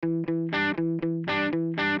Hello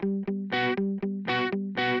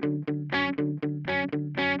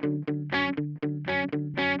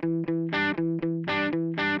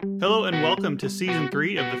and welcome to Season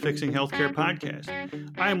 3 of the Fixing Healthcare podcast.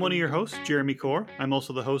 I am one of your hosts, Jeremy Corr. I'm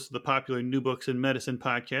also the host of the popular New Books in Medicine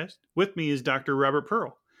podcast. With me is Dr. Robert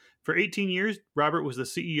Pearl. For 18 years, Robert was the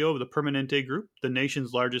CEO of the Permanente Group, the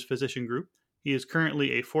nation's largest physician group. He is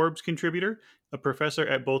currently a Forbes contributor, a professor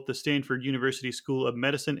at both the Stanford University School of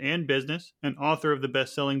Medicine and Business, and author of the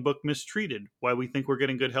best-selling book Mistreated, Why We Think We're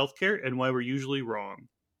Getting Good Healthcare and Why We're Usually Wrong.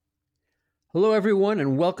 Hello, everyone,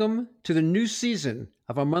 and welcome to the new season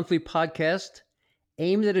of our monthly podcast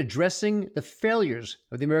aimed at addressing the failures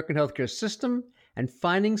of the American healthcare system and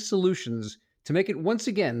finding solutions to make it once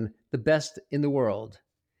again the best in the world.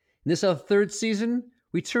 In this, our third season,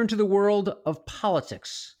 we turn to the world of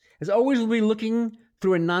politics. As always, we'll be looking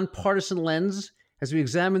through a nonpartisan lens as we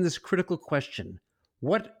examine this critical question: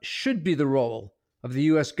 what should be the role of the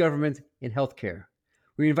U.S. government in healthcare?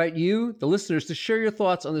 We invite you, the listeners, to share your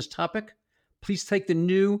thoughts on this topic. Please take the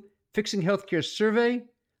new Fixing Healthcare survey,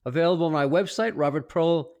 available on my website,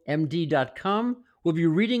 robertpearlmd.com. We'll be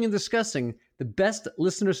reading and discussing the best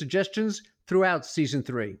listener suggestions throughout Season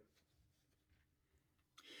 3.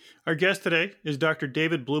 Our guest today is Dr.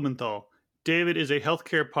 David Blumenthal. David is a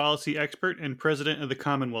healthcare policy expert and president of the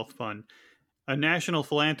Commonwealth Fund, a national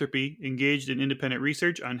philanthropy engaged in independent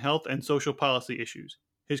research on health and social policy issues.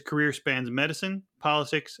 His career spans medicine,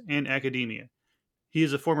 politics, and academia. He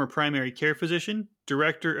is a former primary care physician,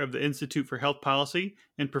 director of the Institute for Health Policy,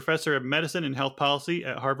 and professor of medicine and health policy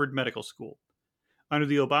at Harvard Medical School. Under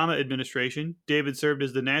the Obama administration, David served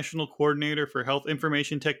as the National Coordinator for Health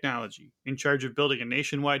Information Technology, in charge of building a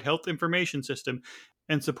nationwide health information system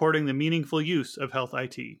and supporting the meaningful use of health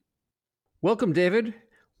IT. Welcome, David.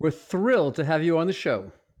 We're thrilled to have you on the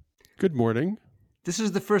show. Good morning. This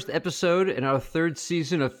is the first episode in our third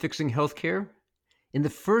season of Fixing Healthcare. In the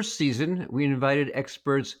first season, we invited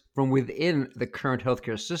experts from within the current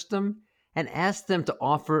healthcare system and asked them to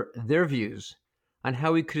offer their views on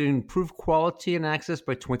how we could improve quality and access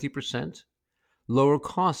by 20%, lower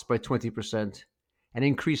costs by 20%, and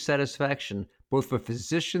increase satisfaction both for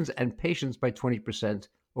physicians and patients by 20%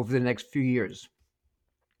 over the next few years.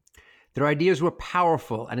 Their ideas were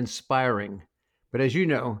powerful and inspiring, but as you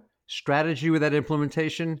know, strategy without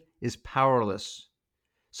implementation is powerless.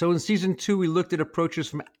 So in Season 2, we looked at approaches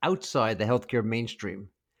from outside the healthcare mainstream.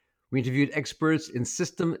 We interviewed experts in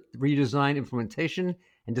system redesign, implementation,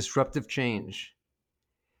 and disruptive change.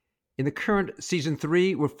 In the current Season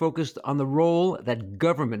 3, we're focused on the role that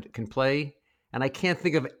government can play, and I can't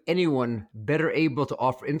think of anyone better able to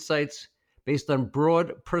offer insights based on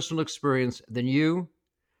broad personal experience than you.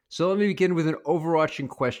 So let me begin with an overarching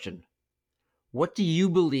question. What do you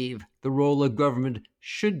believe the role of government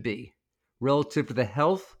should be relative to the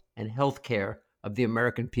health and healthcare of the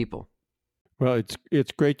American people? Well,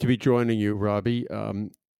 it's great to be joining you, Robbie.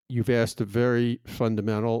 You've asked a very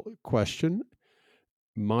fundamental question.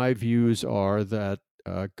 My views are that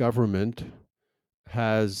government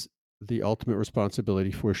has the ultimate responsibility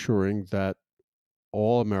for assuring that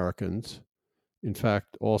all Americans, in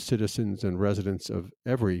fact, all citizens and residents of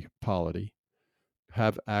every polity,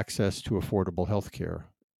 have access to affordable health care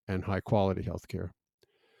and high-quality health care.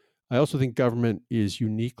 I also think government is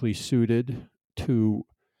uniquely suited to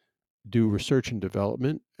do research and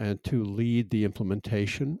development and to lead the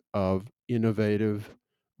implementation of innovative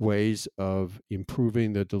ways of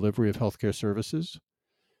improving the delivery of healthcare services,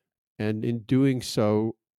 and in doing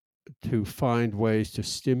so, to find ways to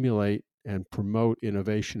stimulate and promote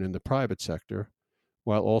innovation in the private sector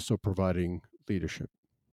while also providing leadership.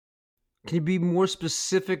 Can you be more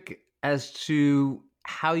specific as to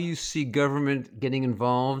how you see government getting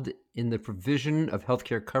involved in the provision of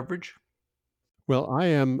healthcare coverage? Well, I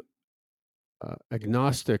am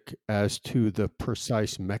agnostic as to the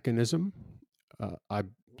precise mechanism. I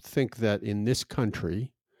think that in this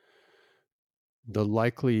country, the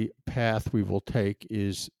likely path we will take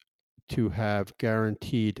is to have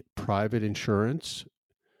guaranteed private insurance,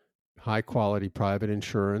 high quality private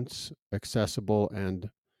insurance, accessible and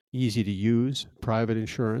easy to use private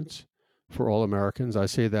insurance for all Americans. I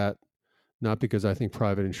say that not because I think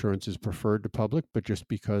private insurance is preferred to public, but just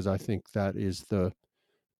because I think that is the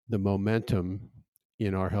momentum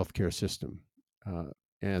in our healthcare system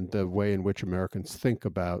and the way in which Americans think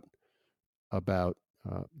about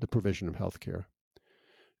the provision of healthcare.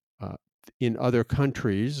 In other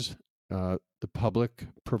countries, the public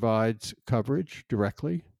provides coverage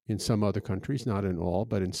directly. In some other countries, not in all,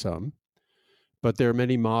 but in some. But there are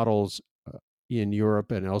many models in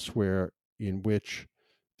Europe and elsewhere in which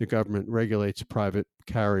the government regulates private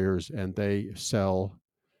carriers and they sell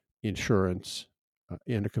insurance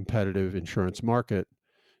in a competitive insurance market,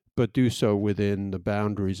 but do so within the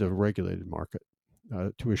boundaries of a regulated market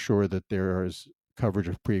to assure that there is coverage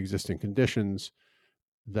of pre-existing conditions,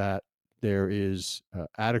 that there is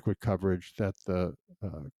adequate coverage, that the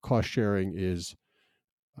cost sharing is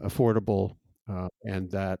affordable, and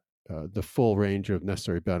that the full range of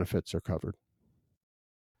necessary benefits are covered.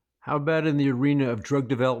 How about in the arena of drug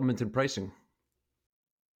development and pricing?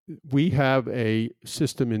 We have a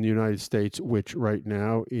system in the United States which right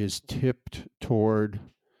now is tipped toward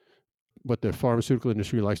what the pharmaceutical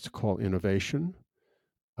industry likes to call innovation,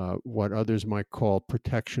 what others might call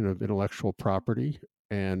protection of intellectual property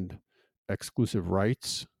and exclusive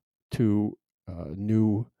rights to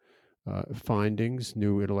new findings,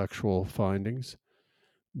 new intellectual findings.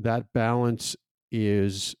 That balance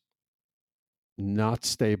is not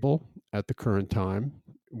stable at the current time.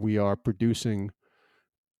 We are producing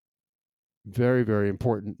very, very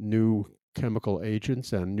important new chemical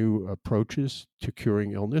agents and new approaches to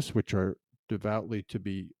curing illness, which are devoutly to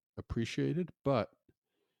be appreciated, but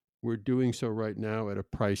we're doing so right now at a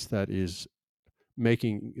price that is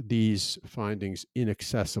making these findings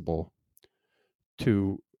inaccessible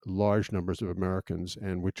to large numbers of Americans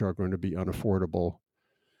and which are going to be unaffordable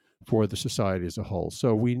for the society as a whole.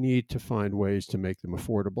 So we need to find ways to make them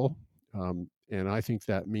affordable. And I think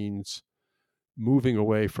that means moving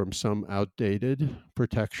away from some outdated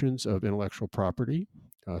protections of intellectual property,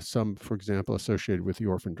 some, for example, associated with the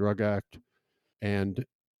Orphan Drug Act, and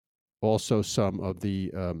also some of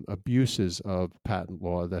the abuses of patent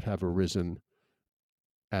law that have arisen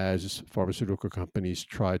as pharmaceutical companies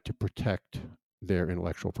try to protect their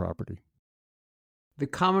intellectual property. The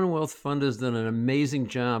Commonwealth Fund has done an amazing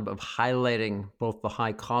job of highlighting both the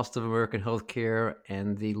high cost of American healthcare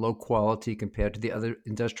and the low quality compared to the other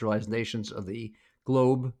industrialized nations of the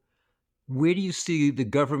globe. Where do you see the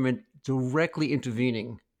government directly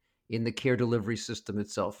intervening in the care delivery system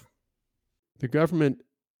itself? The government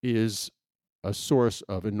is a source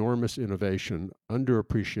of enormous innovation,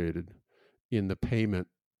 underappreciated in the payment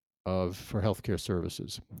for healthcare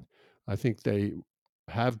services. I think they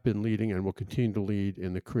have been leading and will continue to lead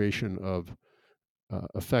in the creation of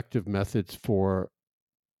effective methods for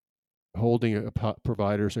holding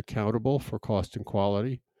providers accountable for cost and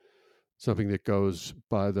quality, something that goes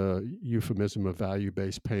by the euphemism of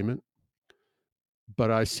value-based payment.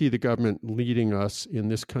 But I see the government leading us in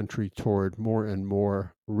this country toward more and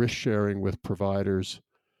more risk sharing with providers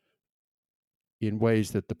in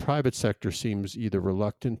ways that the private sector seems either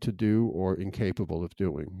reluctant to do or incapable of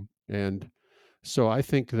doing. And so I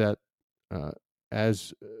think that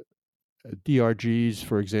as DRGs,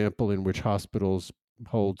 for example, in which hospitals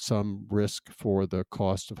hold some risk for the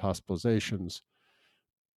cost of hospitalizations,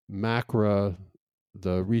 MACRA,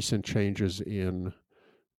 the recent changes in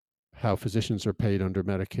how physicians are paid under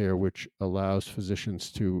Medicare, which allows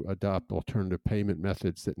physicians to adopt alternative payment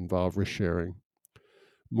methods that involve risk sharing,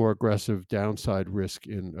 more aggressive downside risk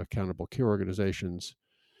in accountable care organizations.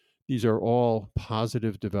 These are all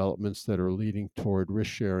positive developments that are leading toward risk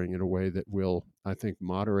sharing in a way that will, I think,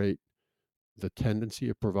 moderate the tendency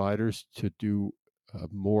of providers to do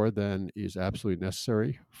more than is absolutely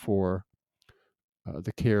necessary for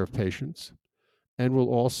the care of patients, and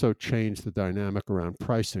will also change the dynamic around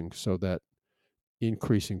pricing so that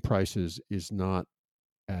increasing prices is not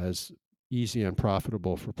as easy and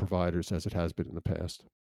profitable for providers as it has been in the past.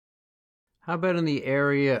 How about in the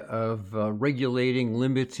area of regulating,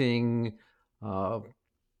 limiting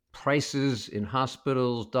prices in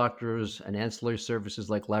hospitals, doctors, and ancillary services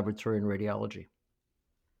like laboratory and radiology?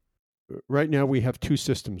 Right now, we have two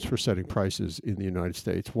systems for setting prices in the United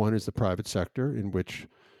States. One is the private sector, in which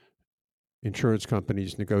insurance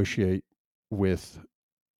companies negotiate with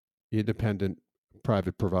independent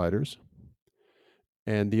private providers.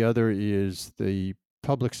 And the other is the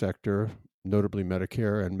public sector, notably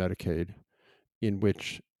Medicare and Medicaid, in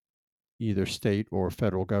which either state or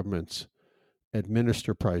federal governments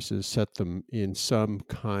administer prices, set them in some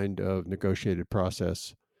kind of negotiated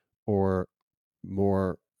process or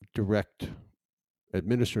more direct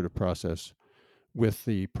administrative process with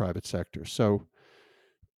the private sector. So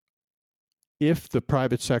if the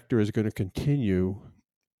private sector is going to continue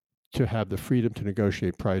to have the freedom to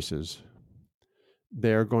negotiate prices,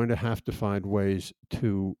 they're going to have to find ways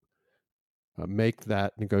to make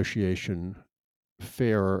that negotiation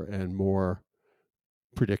fairer and more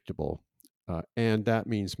predictable. And that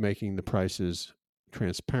means making the prices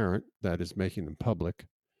transparent, that is, making them public,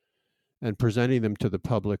 and presenting them to the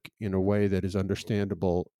public in a way that is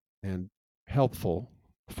understandable and helpful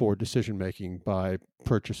for decision making by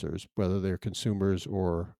purchasers, whether they're consumers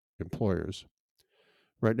or employers.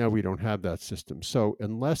 Right now, we don't have that system. So,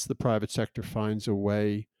 unless the private sector finds a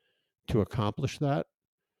way to accomplish that,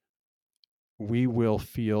 we will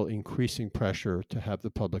feel increasing pressure to have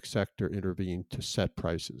the public sector intervene to set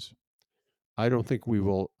prices. I don't think we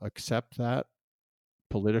will accept that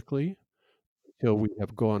politically until we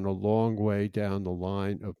have gone a long way down the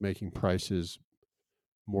line of making prices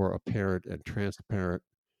more apparent and transparent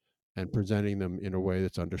and presenting them in a way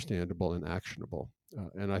that's understandable and actionable.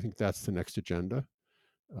 And I think that's the next agenda.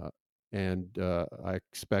 And I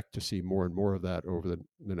expect to see more and more of that over the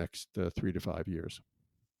next 3 to 5 years.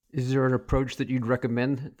 Is there an approach that you'd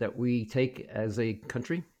recommend that we take as a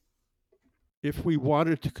country? If we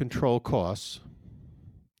wanted to control costs,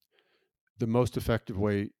 the most effective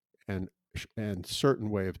way and certain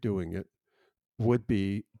way of doing it would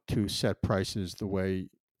be to set prices the way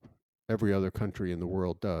every other country in the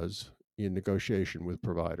world does in negotiation with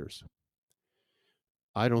providers.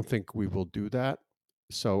 I don't think we will do that.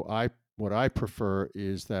 So what I prefer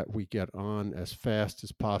is that we get on as fast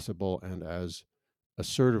as possible and as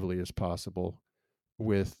assertively as possible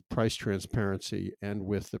with price transparency and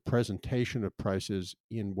with the presentation of prices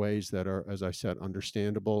in ways that are, as I said,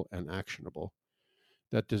 understandable and actionable.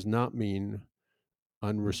 That does not mean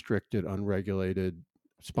unrestricted, unregulated,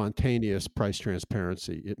 spontaneous price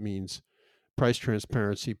transparency. It means price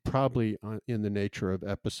transparency probably in the nature of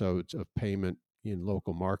episodes of payment in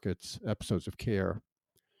local markets, episodes of care,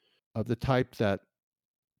 of the type that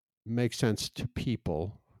make sense to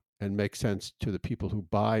people and make sense to the people who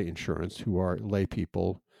buy insurance, who are lay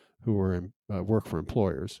people who are work for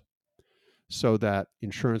employers, so that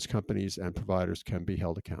insurance companies and providers can be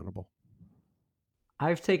held accountable.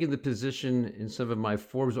 I've taken the position in some of my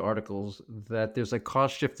Forbes articles that there's a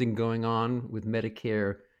cost shifting going on with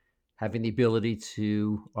Medicare having the ability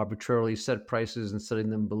to arbitrarily set prices and setting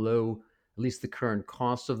them below at least the current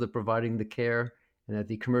cost of the providing the care, and that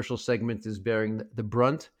the commercial segment is bearing the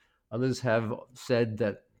brunt. Others have said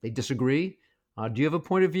that they disagree. Do you have a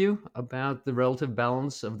point of view about the relative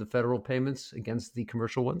balance of the federal payments against the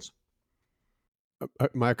commercial ones?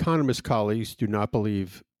 My economist colleagues do not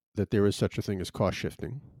believe that there is such a thing as cost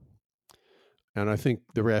shifting. And I think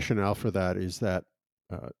the rationale for that is that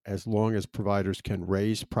as long as providers can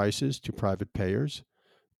raise prices to private payers,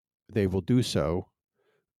 they will do so.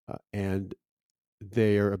 And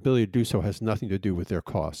their ability to do so has nothing to do with their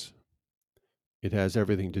costs. It has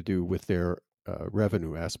everything to do with their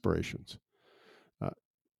revenue aspirations.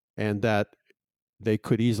 And that they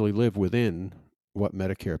could easily live within what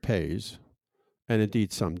Medicare pays, and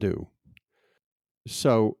indeed some do.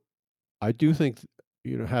 So I do think,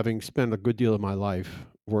 having spent a good deal of my life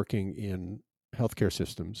working in healthcare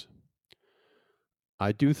systems,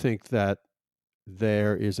 I do think that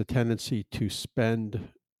there is a tendency to spend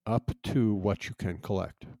up to what you can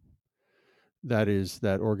collect. That is,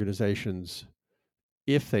 that organizations,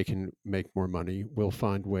 if they can make more money, will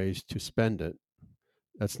find ways to spend it.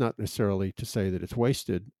 That's not necessarily to say that it's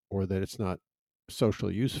wasted or that it's not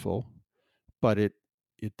socially useful, but it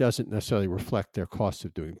doesn't necessarily reflect their cost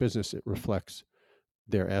of doing business. It reflects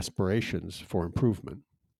their aspirations for improvement.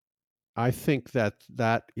 I think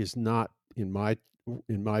that is not, in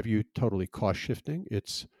my view, totally cost shifting.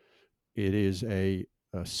 It is a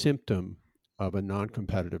symptom of a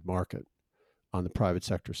non-competitive market on the private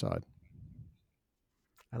sector side.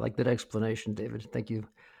 I like that explanation, David. Thank you.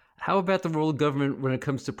 How about the role of government when it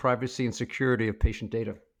comes to privacy and security of patient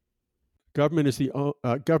data?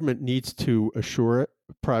 Government needs to assure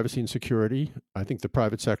privacy and security. I think the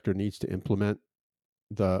private sector needs to implement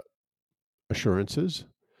the assurances.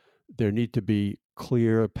 There need to be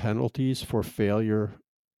clear penalties for failure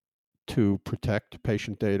to protect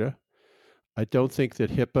patient data. I don't think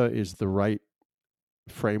that HIPAA is the right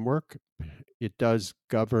framework. It does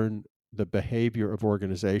govern the behavior of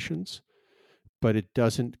organizations, but it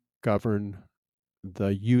doesn't govern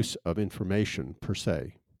the use of information per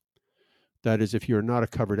se. That is, if you're not a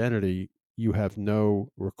covered entity, you have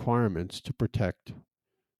no requirements to protect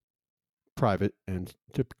private and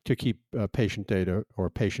to keep patient data or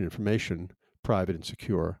patient information private and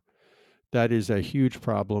secure. That is a huge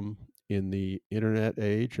problem in the internet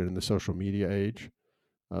age and in the social media age.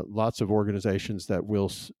 Lots of organizations that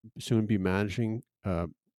will soon be managing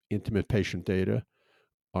intimate patient data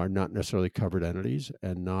are not necessarily covered entities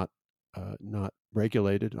and not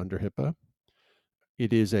regulated under HIPAA.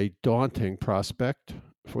 It is a daunting prospect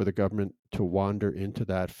for the government to wander into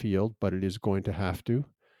that field, but it is going to have to.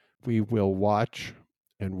 We will watch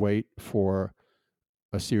and wait for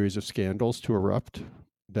a series of scandals to erupt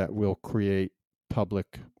that will create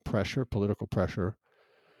public pressure, political pressure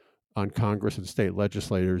on Congress and state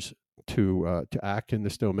legislators to act in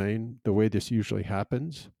this domain. The way this usually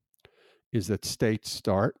happens is that states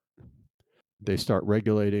start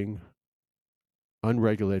regulating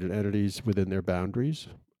unregulated entities within their boundaries.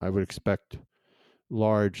 I would expect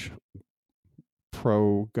large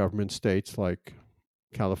pro-government states like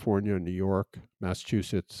California, New York,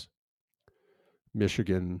 Massachusetts,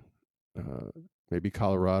 Michigan, maybe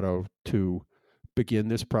Colorado to begin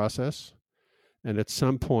this process. And at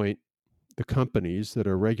some point, the companies that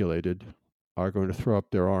are regulated are going to throw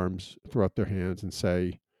up their arms, throw up their hands, and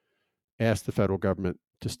say, ask the federal government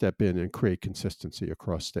to step in and create consistency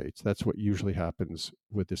across states. That's what usually happens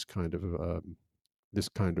with this kind of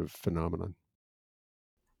phenomenon.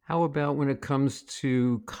 How about when it comes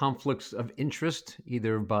to conflicts of interest,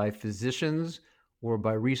 either by physicians or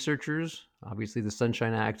by researchers? Obviously, the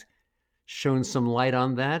Sunshine Act shone some light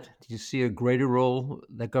on that. Do you see a greater role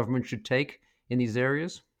that government should take in these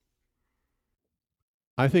areas?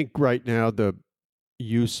 I think right now the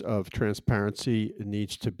use of transparency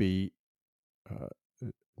needs to be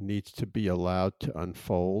allowed to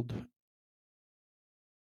unfold.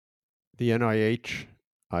 The NIH,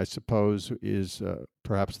 I suppose, is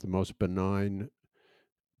perhaps the most benign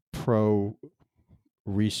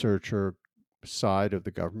pro-researcher side of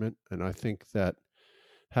the government, and I think that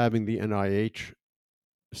having the NIH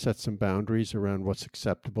set some boundaries around what's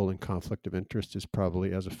acceptable in conflict of interest is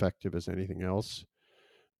probably as effective as anything else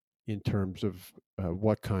in terms of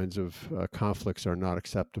what kinds of conflicts are not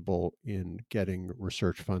acceptable in getting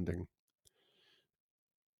research funding.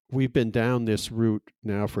 We've been down this route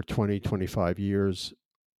now for 20, 25 years.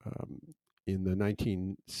 In the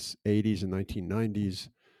 1980s and 1990s,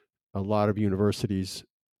 a lot of universities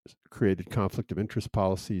created conflict of interest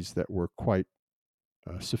policies that were quite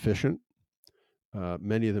sufficient.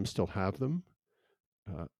 Many of them still have them.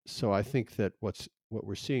 So I think that what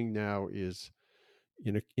we're seeing now is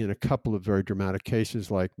in a couple of very dramatic cases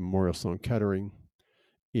like Memorial Sloan Kettering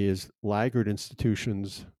is laggard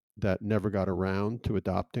institutions that never got around to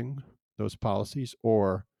adopting those policies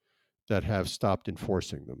or that have stopped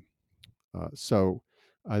enforcing them. So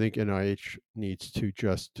I think NIH needs to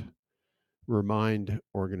just remind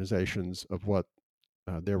organizations of what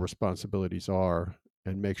their responsibilities are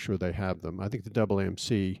and make sure they have them. I think the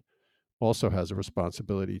AAMC also has a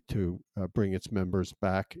responsibility to bring its members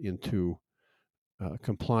back into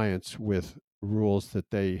compliance with rules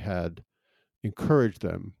that they had encouraged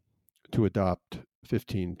them to adopt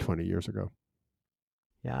 15, 20 years ago.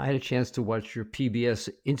 Yeah, I had a chance to watch your PBS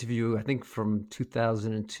interview, I think from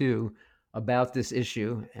 2002, about this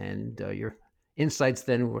issue, and your insights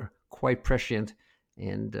then were quite prescient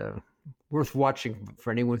and worth watching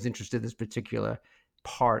for anyone who's interested in this particular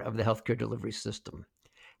part of the healthcare delivery system.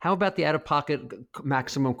 How about the out-of-pocket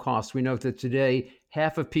maximum cost? We know that today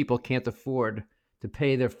half of people can't afford to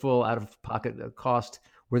pay their full out-of-pocket cost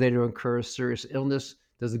were they to incur serious illness.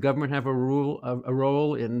 Does the government have a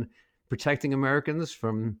role in protecting Americans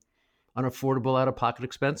from unaffordable out-of-pocket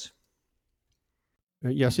expense?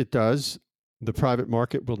 Yes, it does. The private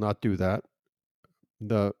market will not do that.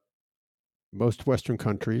 Most Western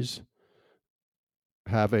countries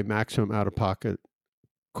have a maximum out-of-pocket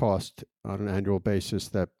cost on an annual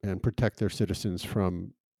basis and protect their citizens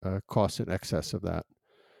from costs in excess of that.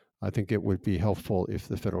 I think it would be helpful if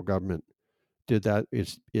the federal government did that.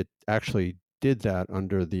 It actually did that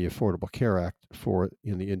under the Affordable Care Act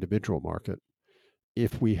in the individual market.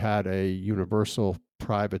 If we had a universal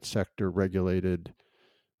private sector regulated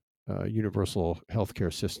universal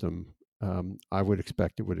healthcare system, I would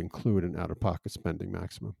expect it would include an out-of-pocket spending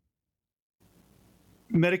maximum.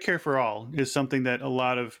 Medicare for All is something that a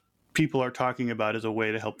lot of people are talking about as a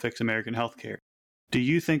way to help fix American healthcare. Do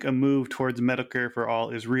you think a move towards Medicare for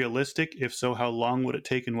All is realistic? If so, how long would it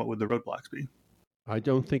take and what would the roadblocks be? I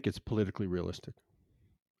don't think it's politically realistic.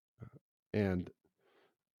 And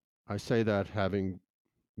I say that having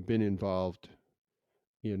been involved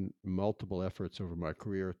in multiple efforts over my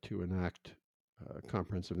career to enact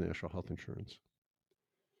comprehensive national health insurance.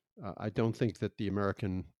 I don't think that the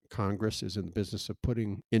American Congress is in the business of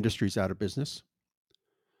putting industries out of business.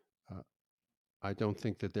 I don't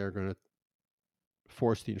think that they're going to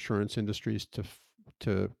force the insurance industries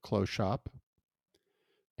to close shop.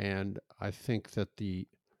 And I think that the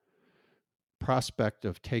prospect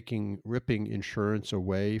of ripping insurance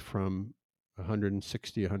away from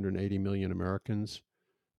 160, 180 million Americans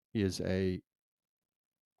is a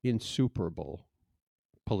insuperable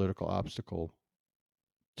political obstacle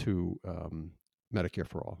to Medicare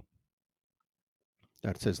for All.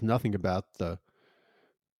 That says nothing about the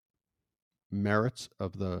merits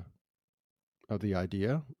of the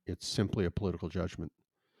idea. It's simply a political judgment.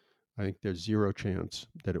 I think there's zero chance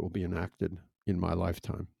that it will be enacted in my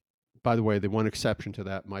lifetime. By the way, the one exception to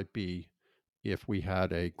that might be if we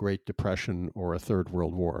had a Great Depression or a Third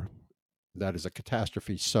World War. That is a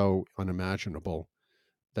catastrophe so unimaginable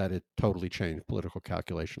that it totally changed political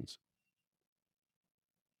calculations.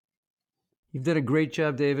 You've done a great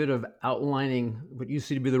job, David, of outlining what you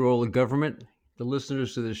see to be the role of government. The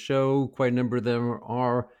listeners to the show, quite a number of them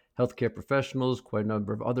are healthcare professionals, quite a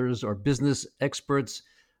number of others are business experts.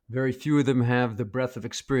 Very few of them have the breadth of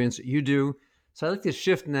experience that you do. So I'd like to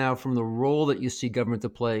shift now from the role that you see government to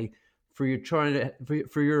play for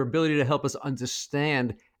your ability to help us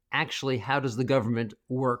understand actually how does the government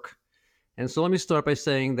work. And so let me start by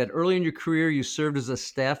saying that early in your career, you served as a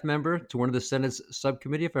staff member to one of the Senate's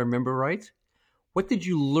subcommittee, if I remember right. What did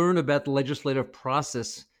you learn about the legislative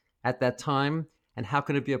process at that time, and how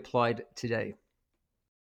can it be applied today?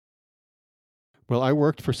 Well, I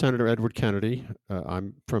worked for Senator Edward Kennedy.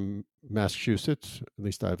 I'm from Massachusetts. At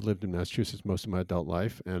least I've lived in Massachusetts most of my adult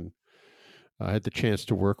life, and I had the chance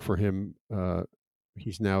to work for him.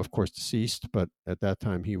 He's now, of course, deceased, but at that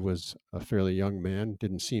time he was a fairly young man.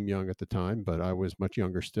 Didn't seem young at the time, but I was much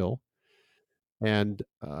younger still. And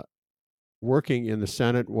working in the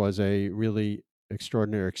Senate was a really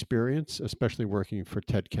extraordinary experience, especially working for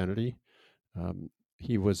Ted Kennedy.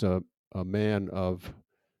 He was a man of,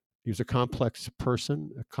 he was a complex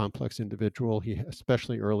person, a complex individual. He,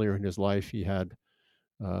 especially earlier in his life, he had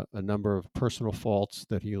a number of personal faults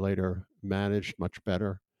that he later managed much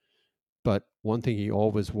better. But one thing he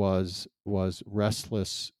always was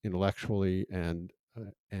restless intellectually and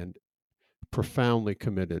profoundly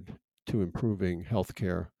committed to improving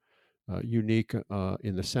healthcare. Unique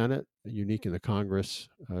in the Senate, unique in the Congress,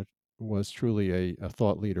 was truly a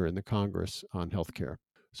thought leader in the Congress on healthcare.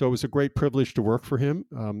 So it was a great privilege to work for him.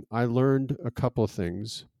 I learned a couple of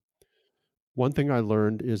things. One thing I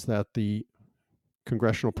learned is that the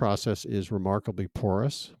congressional process is remarkably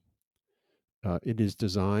porous. It is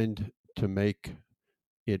designed to make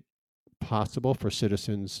it possible for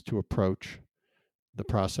citizens to approach the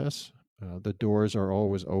process. The doors are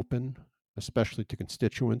always open, especially to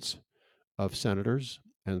constituents of senators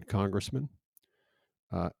and congressmen.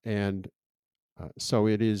 So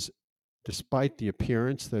it is, despite the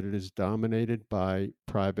appearance that it is dominated by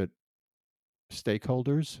private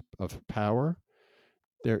stakeholders of power,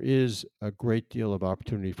 there is a great deal of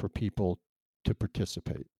opportunity for people to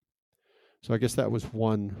participate. So I guess that was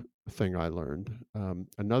one thing I learned.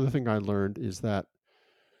 Another thing I learned is that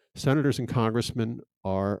senators and congressmen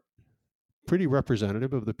are pretty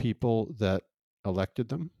representative of the people that elected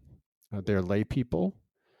them. They're lay people.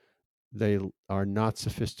 They are not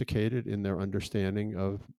sophisticated in their understanding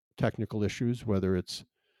of technical issues, whether it's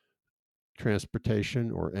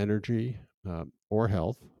transportation or energy or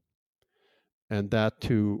health. And that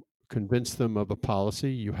to convince them of a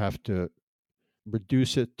policy, you have to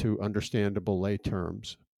reduce it to understandable lay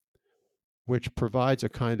terms, which provides a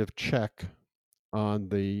kind of check on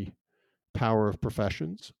the power of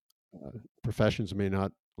professions. Professions may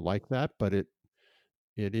not like that, but it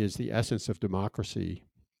is the essence of democracy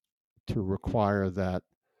to require that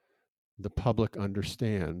the public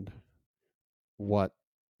understand what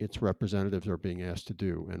its representatives are being asked to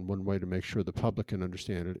do. And one way to make sure the public can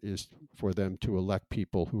understand it is for them to elect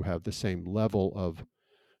people who have the same level of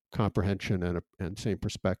comprehension and same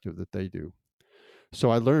perspective that they do. So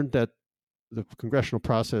I learned that the congressional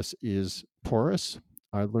process is porous.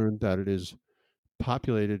 I learned that it is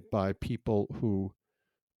populated by people who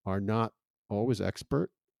are not always expert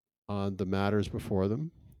on the matters before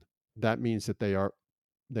them. That means that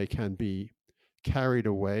they can be carried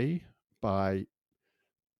away by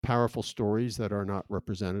powerful stories that are not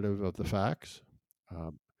representative of the facts.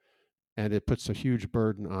 And it puts a huge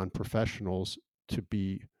burden on professionals to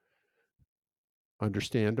be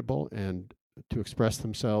understandable and to express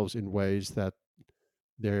themselves in ways that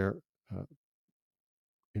they're,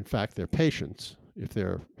 in fact, their patients, if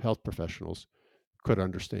they're health professionals, could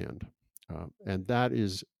understand. And that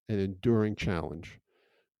is an enduring challenge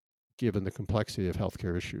given the complexity of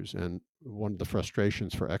healthcare issues. And one of the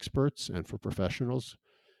frustrations for experts and for professionals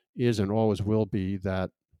is and always will be that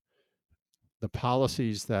the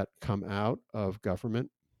policies that come out of government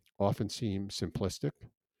often seem simplistic,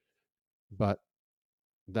 but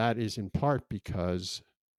that is in part because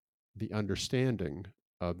the understanding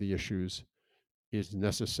of the issues is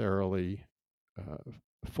necessarily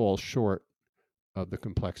falls short of the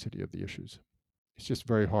complexity of the issues. It's just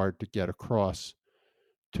very hard to get across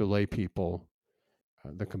to lay people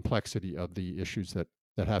the complexity of the issues that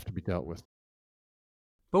have to be dealt with.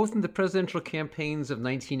 Both in the presidential campaigns of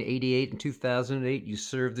 1988 and 2008, you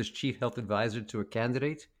served as chief health advisor to a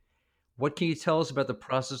candidate. What can you tell us about the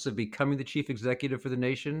process of becoming the chief executive for the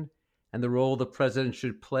nation and the role the president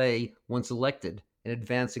should play once elected in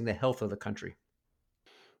advancing the health of the country?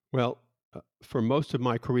 Well, for most of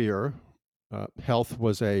my career, health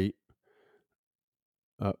was a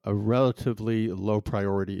relatively low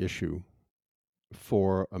priority issue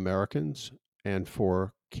for Americans and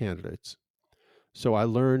for candidates. So I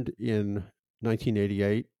learned in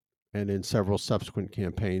 1988 and in several subsequent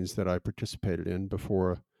campaigns that I participated in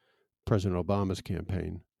before President Obama's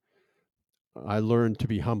campaign, I learned to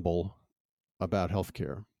be humble about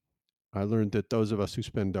healthcare. I learned that those of us who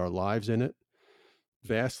spend our lives in it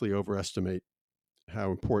vastly overestimate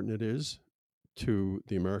how important it is to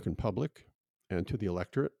the American public and to the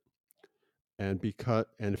electorate. And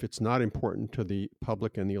if it's not important to the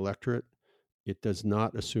public and the electorate, it does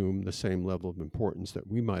not assume the same level of importance that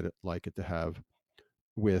we might like it to have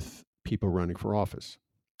with people running for office.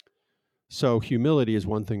 So humility is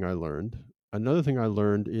one thing I learned. Another thing I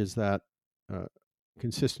learned is that,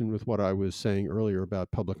 consistent with what I was saying earlier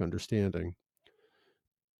about public understanding,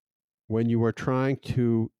 when you are trying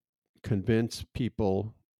to convince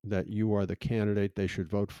people that you are the candidate they should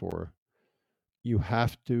vote for, you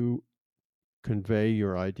have to convey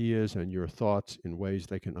your ideas and your thoughts in ways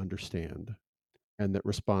they can understand and that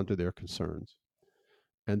respond to their concerns.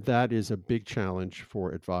 And that is a big challenge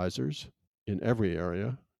for advisors in every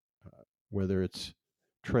area, whether it's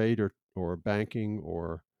trade or banking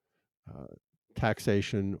or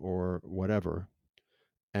taxation or whatever.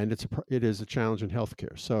 And it is a challenge in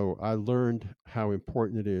healthcare. So I learned how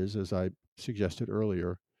important it is, as I suggested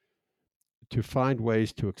earlier, to find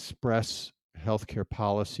ways to express healthcare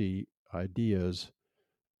policy ideas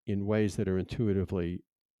in ways that are intuitively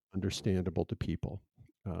understandable to people.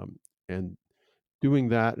 And doing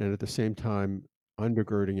that and at the same time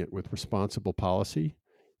undergirding it with responsible policy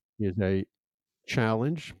is a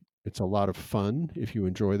challenge. It's a lot of fun if you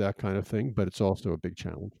enjoy that kind of thing, but it's also a big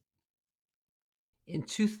challenge. In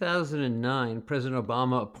 2009, President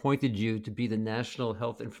Obama appointed you to be the National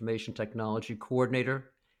Health Information Technology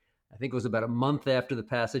Coordinator. I think it was about a month after the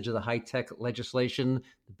passage of the high-tech legislation,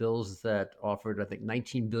 the bills that offered, I think,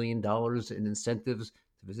 $19 billion in incentives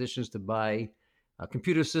to physicians to buy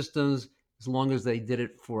computer systems as long as they did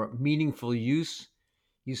it for meaningful use.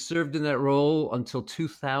 You served in that role until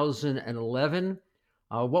 2011.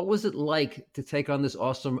 What was it like to take on this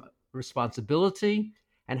awesome responsibility?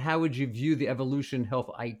 And how would you view the evolution of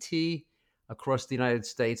health IT across the United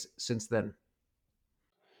States since then?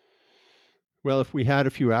 Well, if we had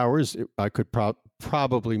a few hours, I could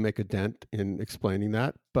probably make a dent in explaining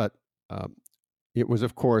that. But it was,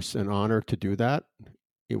 of course, an honor to do that.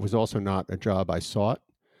 It was also not a job I sought.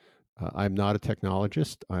 I'm not a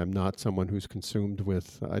technologist. I'm not someone who's consumed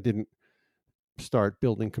with, I didn't start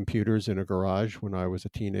building computers in a garage when I was a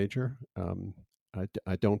teenager.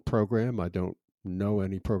 I don't program. I don't know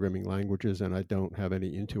any programming languages, and I don't have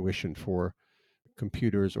any intuition for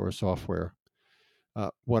computers or software.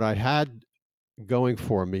 What I had going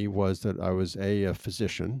for me was that I was a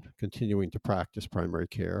physician continuing to practice primary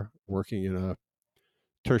care, working in a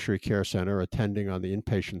tertiary care center, attending on the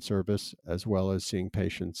inpatient service, as well as seeing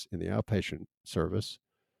patients in the outpatient service.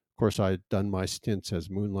 Of course, I had done my stints as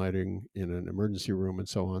moonlighting in an emergency room and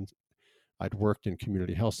so on. I'd worked in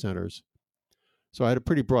community health centers. So I had a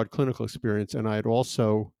pretty broad clinical experience, and I had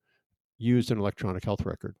also used an electronic health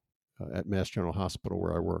record at Mass General Hospital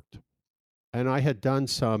where I worked. And I had done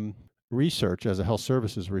some research as a health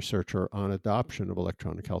services researcher on adoption of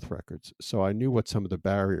electronic health records. So I knew what some of the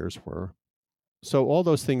barriers were. So all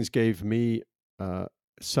those things gave me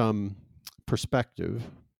some perspective.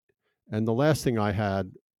 And the last thing I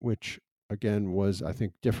had, which again was, I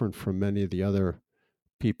think, different from many of the other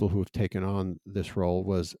people who have taken on this role,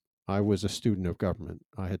 was I was a student of government.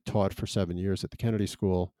 I had taught for 7 years at the Kennedy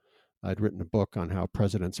School. I'd written a book on how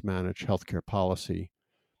presidents manage healthcare policy.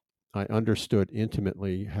 I understood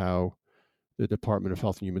intimately how the Department of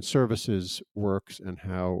Health and Human Services works and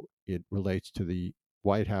how it relates to the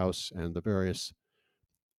White House and the various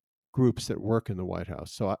groups that work in the White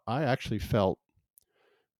House. So I actually felt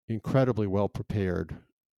incredibly well prepared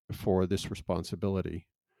for this responsibility,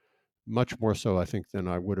 much more so, I think, than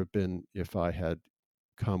I would have been if I had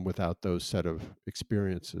come without those set of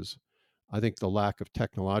experiences. I think the lack of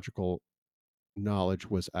technological knowledge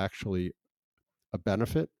was actually a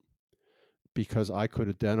benefit because I could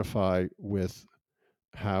identify with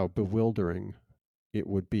how bewildering it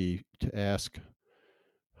would be to ask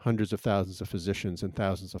hundreds of thousands of physicians and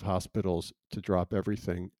thousands of hospitals to drop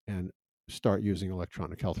everything and start using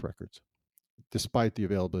electronic health records, despite the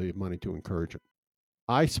availability of money to encourage it.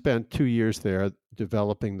 I spent 2 years there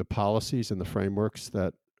developing the policies and the frameworks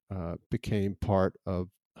that became part of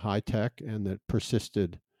high tech and that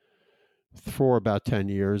persisted for about 10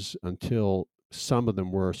 years until some of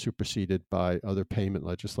them were superseded by other payment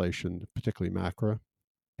legislation, particularly MACRA.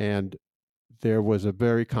 And there was a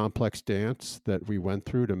very complex dance that we went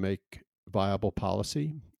through to make viable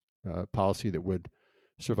policy, policy that would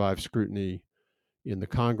survive scrutiny in the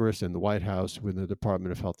Congress and the White House, with the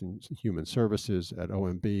Department of Health and Human Services, at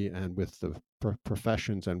OMB, and with the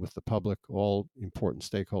professions and with the public, all important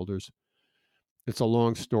stakeholders. It's a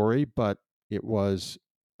long story, but it was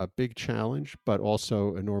a big challenge, but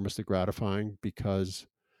also enormously gratifying because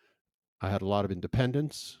I had a lot of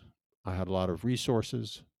independence, I had a lot of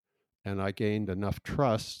resources, and I gained enough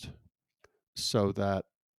trust so that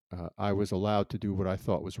I was allowed to do what I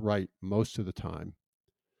thought was right most of the time.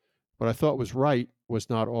 What I thought was right was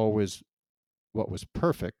not always what was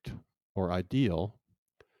perfect or ideal,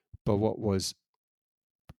 but what was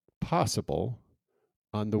possible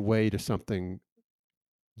on the way to something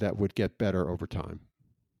that would get better over time.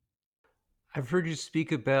 I've heard you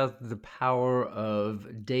speak about the power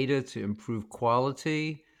of data to improve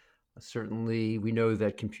quality. Certainly, we know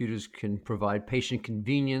that computers can provide patient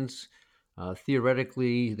convenience.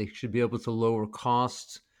 Theoretically, they should be able to lower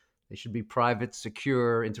costs. They should be private,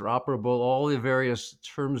 secure, interoperable, all the various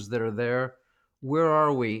terms that are there. Where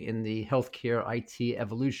are we in the healthcare IT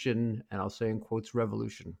evolution, and I'll say in quotes,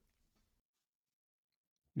 revolution?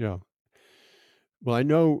 Yeah. Well, I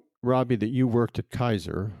know, Robbie, that you worked at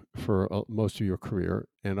Kaiser for most of your career,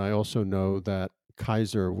 and I also know that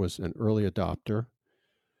Kaiser was an early adopter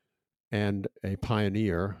and a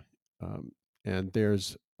pioneer. And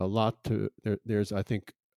there's a lot there's, I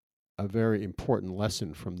think, a very important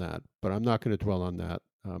lesson from that, but I'm not going to dwell on that.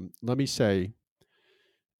 Let me say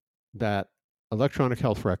that electronic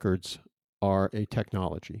health records are a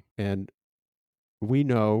technology, and we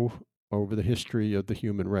know over the history of the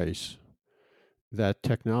human race that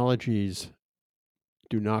technologies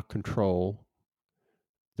do not control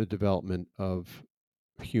the development of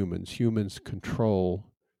humans. Humans control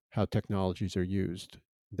how technologies are used.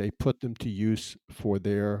 They put them to use for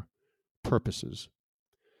their purposes.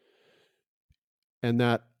 And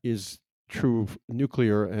that is true.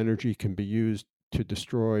 Nuclear energy can be used to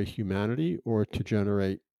destroy humanity or to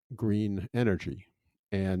generate green energy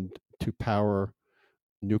and to power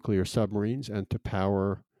nuclear submarines and to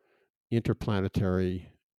power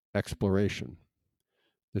interplanetary exploration.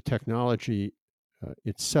 The technology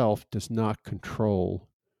itself does not control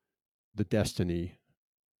the destiny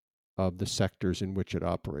of the sectors in which it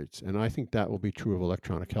operates. And I think that will be true of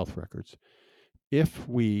electronic health records. If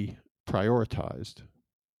we prioritized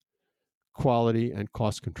quality and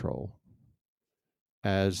cost control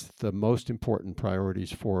as the most important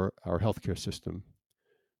priorities for our healthcare system,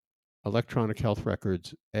 electronic health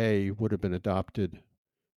records, A, would have been adopted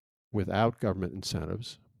without government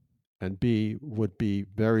incentives, and B, would be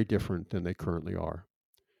very different than they currently are.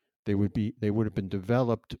 They would have been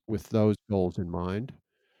developed with those goals in mind,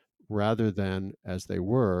 rather than as they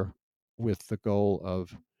were with the goal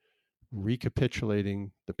of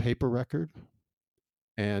recapitulating the paper record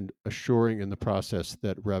and assuring in the process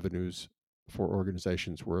that revenues for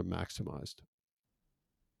organizations were maximized.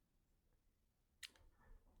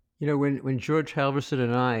 You know, when George Halverson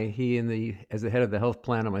and I, he as the head of the health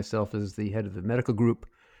plan and myself as the head of the medical group,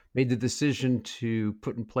 made the decision to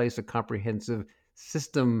put in place a comprehensive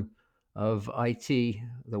system of IT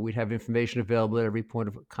that we'd have information available at every point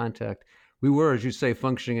of contact. We were, as you say,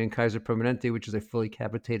 functioning in Kaiser Permanente, which is a fully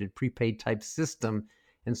capitated prepaid type system.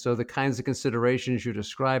 And so the kinds of considerations you're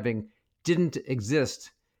describing didn't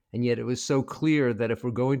exist. And yet it was so clear that if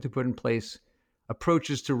we're going to put in place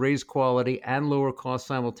approaches to raise quality and lower costs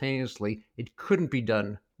simultaneously, it couldn't be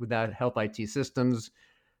done without health IT systems.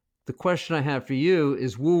 The question I have for you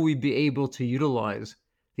is, will we be able to utilize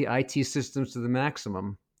the IT systems to the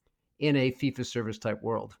maximum in a fee-for-service type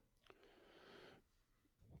world?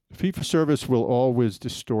 Fee-for-service will always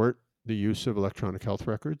distort the use of electronic health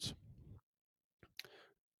records.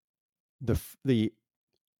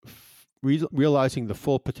 Realizing the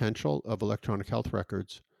full potential of electronic health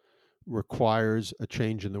records requires a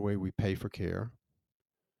change in the way we pay for care.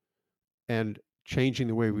 And changing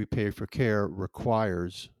the way we pay for care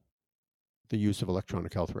requires the use of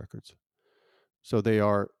electronic health records. So they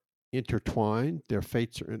are intertwined, their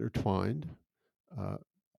fates are intertwined.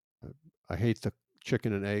 I hate the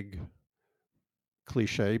chicken and egg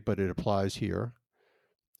cliche, but it applies here.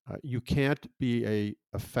 You can't be an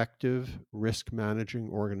effective risk managing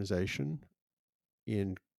organization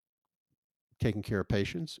in taking care of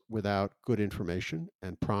patients without good information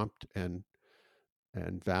and prompt and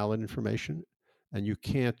valid information. And you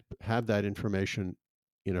can't have that information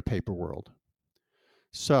in a paper world.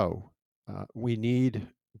 So we need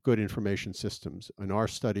good information systems. In our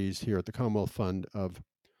studies here at the Commonwealth Fund of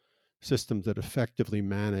systems that effectively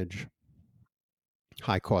manage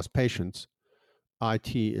high-cost patients,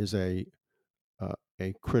 IT is a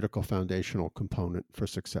critical foundational component for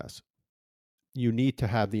success. You need to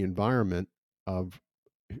have the environment of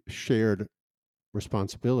shared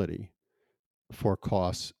responsibility for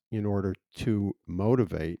costs in order to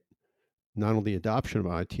motivate not only adoption of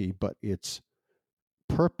IT, but its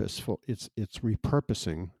purposeful, its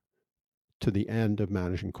repurposing to the end of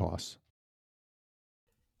managing costs.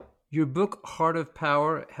 Your book, Heart of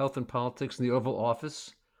Power, Health and Politics in the Oval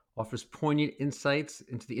Office, offers poignant insights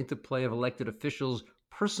into the interplay of elected officials'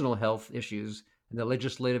 personal health issues and their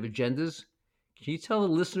legislative agendas. Can you tell the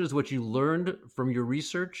listeners what you learned from your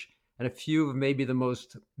research and a few of maybe the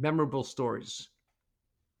most memorable stories?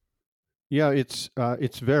 Yeah, it's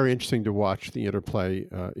very interesting to watch the interplay.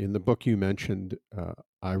 In the book you mentioned,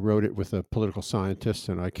 I wrote it with a political scientist,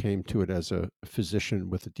 and I came to it as a physician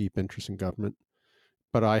with a deep interest in government.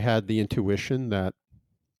 But I had the intuition that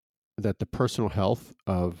the personal health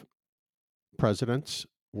of presidents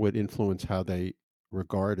would influence how they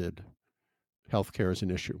regarded healthcare as an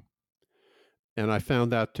issue. And I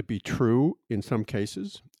found that to be true in some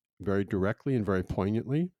cases, very directly and very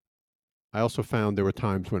poignantly. I also found there were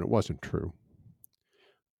times when it wasn't true.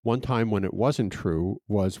 One time when it wasn't true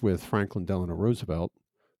was with Franklin Delano Roosevelt,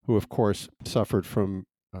 who, of course, suffered from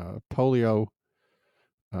polio,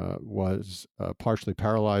 was partially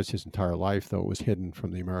paralyzed his entire life, though it was hidden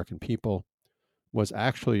from the American people, was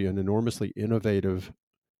actually an enormously innovative,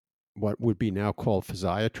 what would be now called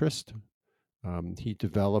physiatrist. He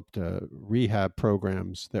developed rehab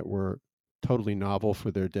programs that were totally novel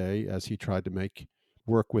for their day as he tried to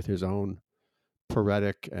work with his own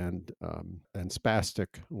paretic and spastic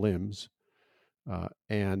limbs.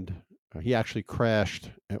 And he actually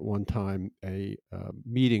crashed at one time a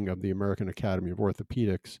meeting of the American Academy of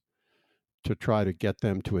Orthopedics to try to get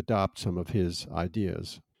them to adopt some of his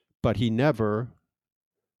ideas. But he never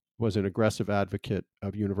was an aggressive advocate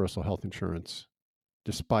of universal health insurance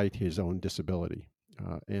despite his own disability.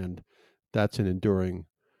 And that's an enduring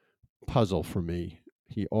puzzle for me.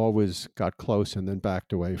 He always got close and then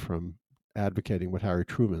backed away from advocating what Harry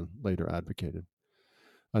Truman later advocated.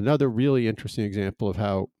 Another really interesting example of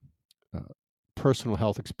how personal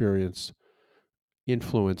health experience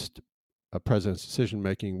influenced a president's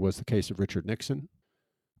decision-making was the case of Richard Nixon.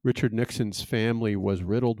 Richard Nixon's family was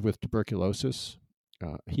riddled with tuberculosis.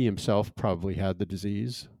 He himself probably had the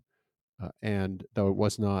disease. And though it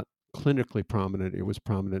was not clinically prominent, it was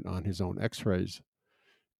prominent on his own x-rays.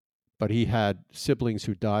 But he had siblings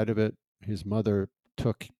who died of it. His mother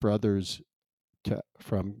took brothers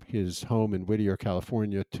from his home in Whittier,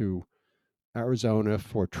 California, to Arizona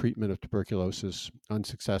for treatment of tuberculosis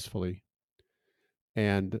unsuccessfully.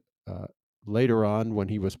 And later on, when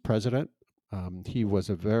he was president, he was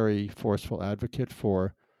a very forceful advocate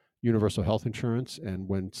for universal health insurance. And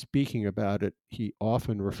when speaking about it, he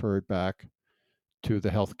often referred back to the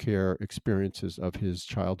healthcare experiences of his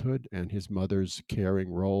childhood and his mother's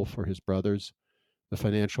caring role for his brothers, the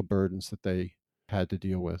financial burdens that they had to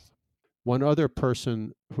deal with. One other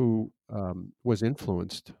person who was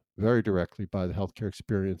influenced very directly by the healthcare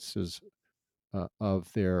experiences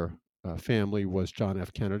of their family was John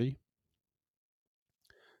F. Kennedy.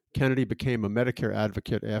 Kennedy became a Medicare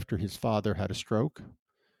advocate after his father had a stroke.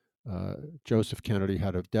 Joseph Kennedy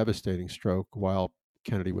had a devastating stroke while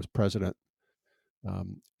Kennedy was president.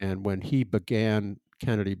 And when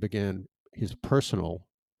Kennedy began his personal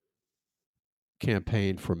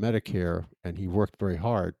campaign for Medicare, and he worked very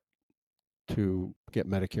hard to get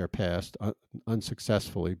Medicare passed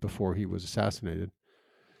unsuccessfully before he was assassinated.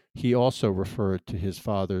 He also referred to his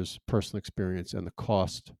father's personal experience and the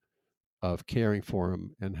cost of caring for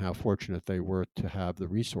him and how fortunate they were to have the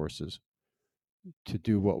resources to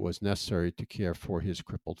do what was necessary to care for his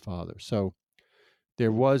crippled father. So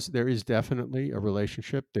there is definitely a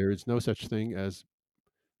relationship. There is no such thing as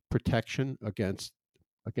protection against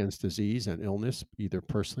disease and illness, either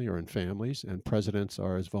personally or in families, and presidents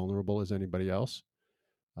are as vulnerable as anybody else.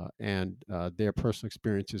 And their personal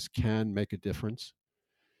experiences can make a difference.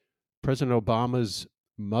 President Obama's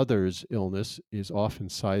mother's illness is often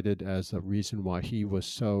cited as a reason why he was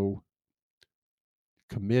so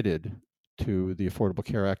committed to the Affordable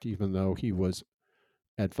Care Act, even though he was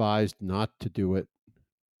advised not to do it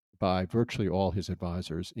by virtually all his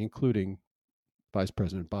advisors, including Vice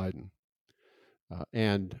President Biden.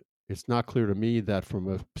 And it's not clear to me that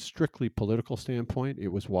from a strictly political standpoint, it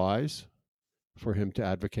was wise for him to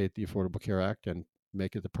advocate the Affordable Care Act and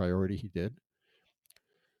make it the priority he did.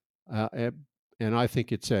 And I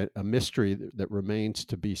think it's a mystery that remains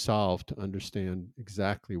to be solved to understand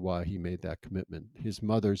exactly why he made that commitment. His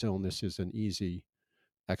mother's illness is an easy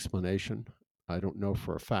explanation. I don't know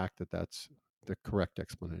for a fact that that's the correct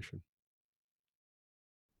explanation.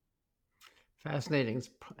 Fascinating. It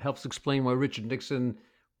helps explain why Richard Nixon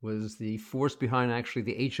was the force behind actually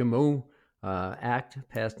the HMO Act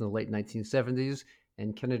passed in the late 1970s.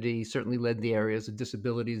 And Kennedy certainly led the areas of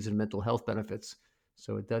disabilities and mental health benefits.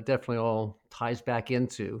 So that definitely all ties back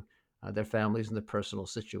into their families and their personal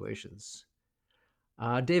situations.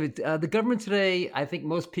 David, the government today, I think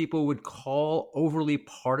most people would call overly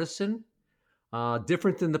partisan,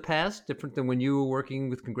 different than the past, different than when you were working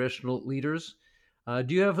with congressional leaders.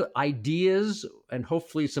 Do you have ideas and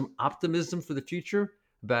hopefully some optimism for the future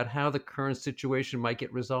about how the current situation might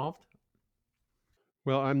get resolved?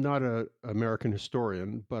 Well, I'm not an American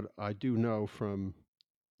historian, but I do know from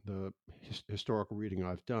the historical reading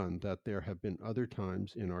I've done that there have been other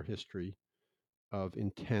times in our history of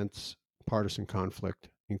intense partisan conflict,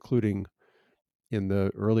 including in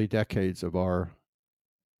the early decades of our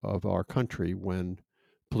country when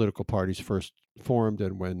political parties first formed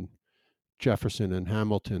and when Jefferson and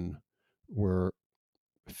Hamilton were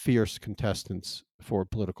fierce contestants for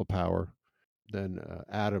political power. Then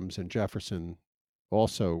Adams and Jefferson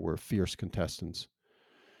also were fierce contestants.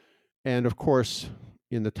 And of course,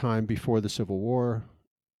 in the time before the Civil War,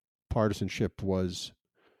 partisanship was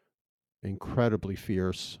incredibly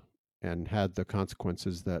fierce and had the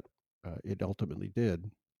consequences that it ultimately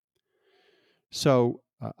did. So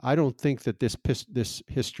I don't think that this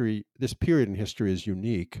period in history is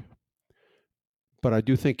unique, but I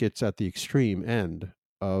do think it's at the extreme end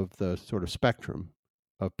of the sort of spectrum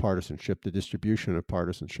of partisanship, the distribution of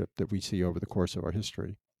partisanship that we see over the course of our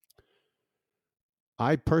history.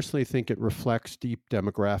 I personally think it reflects deep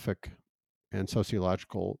demographic and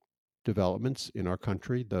sociological developments in our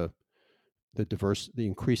country, the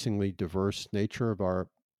increasingly diverse nature of our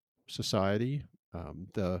society,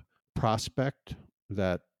 the prospect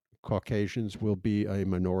that Caucasians will be a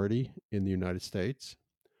minority in the United States.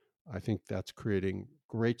 I think that's creating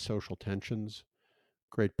great social tensions,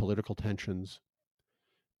 great political tensions,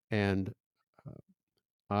 and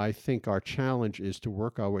I think our challenge is to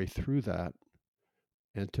work our way through that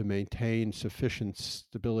and to maintain sufficient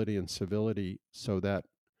stability and civility so that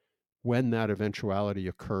when that eventuality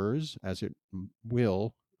occurs, as it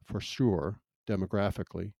will for sure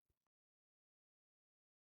demographically,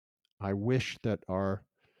 I wish that our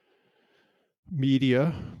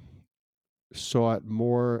media saw it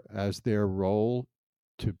more as their role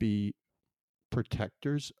to be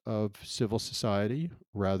protectors of civil society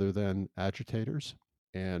rather than agitators.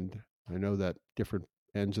 And I know that different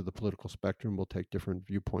ends of the political spectrum will take different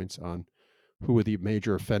viewpoints on who the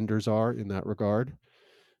major offenders are in that regard.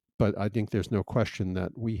 But I think there's no question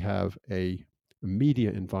that we have a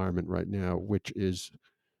media environment right now which is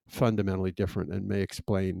fundamentally different and may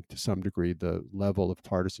explain to some degree the level of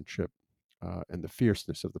partisanship and the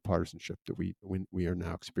fierceness of the partisanship that we are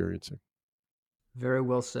now experiencing. Very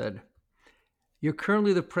well said. You're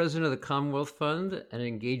currently the president of the Commonwealth Fund and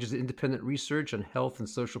engages in independent research on health and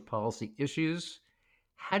social policy issues.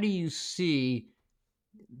 How do you see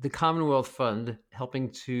the Commonwealth Fund helping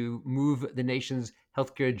to move the nation's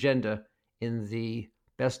healthcare agenda in the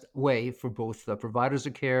best way for both the providers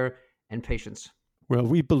of care and patients? Well,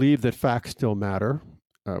 we believe that facts still matter.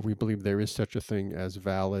 We believe there is such a thing as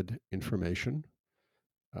valid information.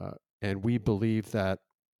 And we believe that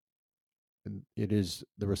it is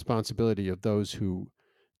the responsibility of those who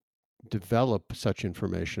develop such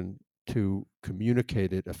information to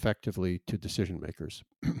communicate it effectively to decision makers.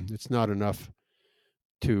 It's not enough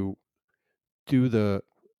to do the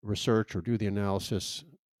research or do the analysis,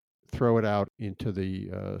 throw it out into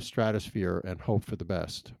the stratosphere and hope for the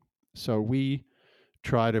best. So we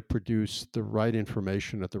try to produce the right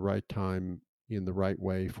information at the right time in the right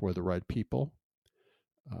way for the right people.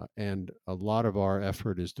 And a lot of our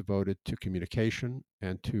effort is devoted to communication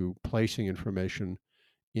and to placing information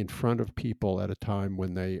in front of people at a time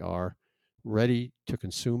when they are ready to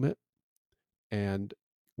consume it and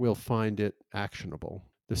will find it actionable.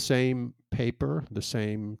 The same paper, the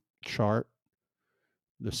same chart,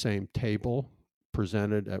 the same table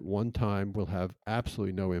presented at one time will have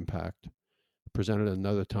absolutely no impact. Presented at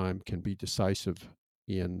another time can be decisive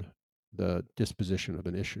in the disposition of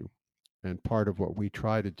an issue. And part of what we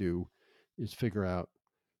try to do is figure out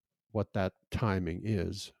what that timing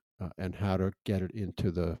is and how to get it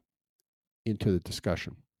into the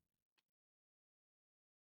discussion.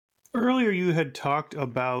 Earlier, you had talked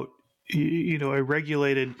about a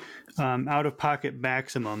regulated out-of-pocket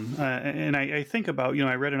maximum. And I think about,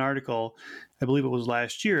 I read an article, I believe it was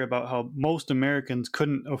last year, about how most Americans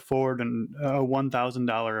couldn't afford a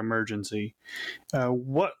 $1,000 emergency.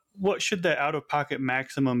 What should that out-of-pocket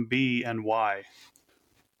maximum be, and why?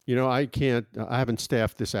 I haven't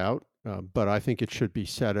staffed this out, but I think it should be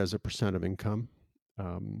set as a percent of income.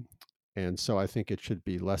 And so I think it should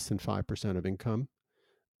be less than 5% of income.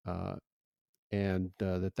 And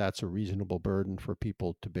that's a reasonable burden for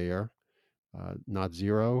people to bear. Not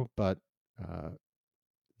zero, but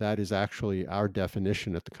that is actually our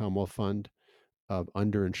definition at the Commonwealth Fund of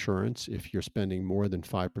underinsurance. If you're spending more than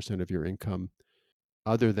 5% of your income,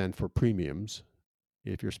 other than for premiums,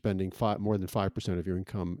 if you're spending more than 5% of your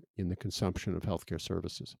income in the consumption of healthcare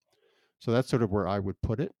services. So that's sort of where I would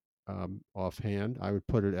put it offhand. I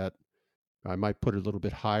might put it a little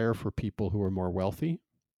bit higher for people who are more wealthy.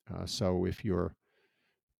 So if your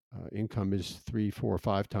income is 3, 4,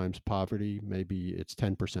 5 times poverty, maybe it's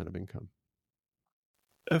 10% of income.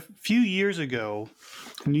 A few years ago,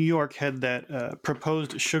 New York had that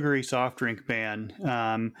proposed sugary soft drink ban.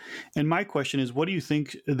 And my question is, what do you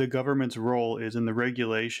think the government's role is in the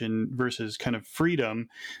regulation versus kind of freedom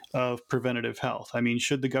of preventative health? I mean,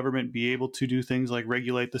 should the government be able to do things like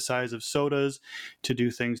regulate the size of sodas, to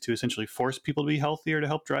do things to essentially force people to be healthier to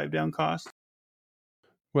help drive down costs?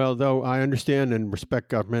 Well, though I understand and respect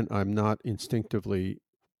government, I'm not instinctively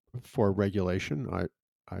for regulation.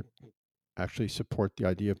 I actually support the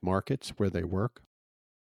idea of markets where they work.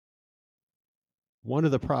 One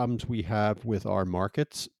of the problems we have with our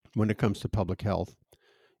markets when it comes to public health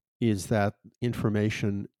is that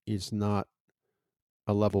information is not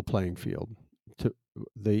a level playing field.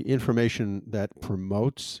 The information that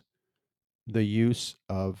promotes the use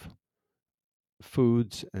of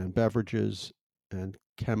foods and beverages and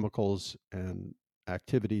chemicals and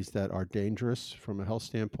activities that are dangerous from a health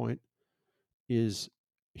standpoint is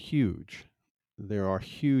huge. There are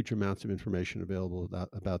huge amounts of information available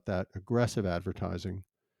about that. Aggressive advertising.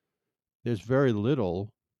 There's very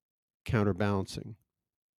little counterbalancing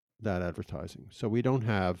that advertising. So we don't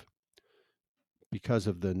have, because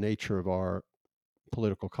of the nature of our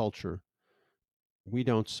political culture, we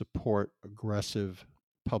don't support aggressive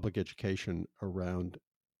public education around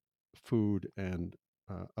food and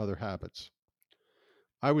other habits.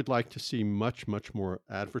 I would like to see much, much more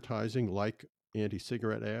advertising like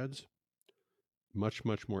anti-cigarette ads, much,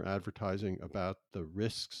 much more advertising about the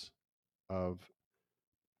risks of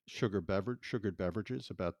sugared beverages,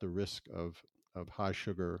 about the risk of high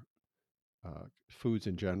sugar foods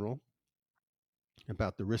in general,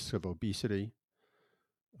 about the risks of obesity,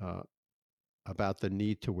 about the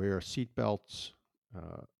need to wear seatbelts,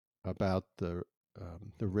 about the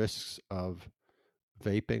risks of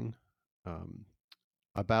vaping,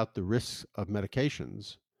 about the risks of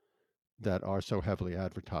medications that are so heavily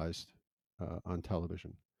advertised on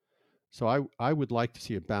television. So I would like to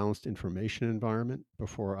see a balanced information environment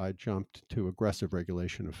before I jumped to aggressive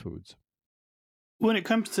regulation of foods. When it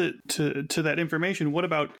comes to that information, what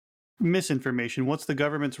about misinformation? What's the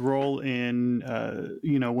government's role in,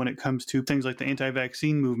 when it comes to things like the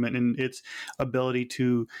anti-vaccine movement and its ability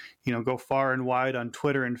to, go far and wide on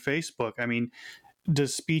Twitter and Facebook? I mean,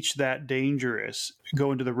 does speech that dangerous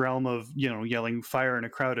go into the realm of, yelling fire in a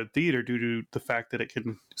crowded theater due to the fact that it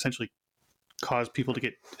can essentially cause people to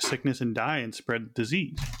get sickness and die and spread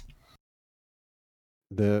disease?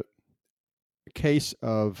 The case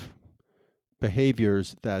of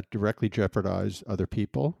behaviors that directly jeopardize other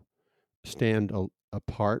people stand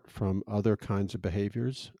apart from other kinds of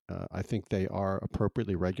behaviors. I think they are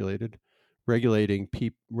appropriately regulated.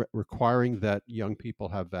 Requiring that young people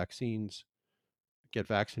have vaccines, get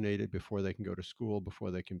vaccinated before they can go to school,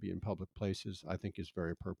 before they can be in public places, I think is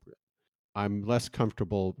very appropriate. I'm less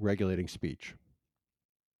comfortable regulating speech.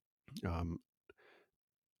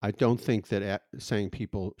 I don't think that saying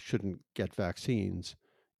people shouldn't get vaccines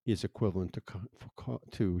is equivalent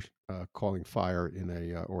to calling fire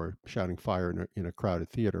in or shouting fire in a crowded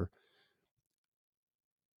theater.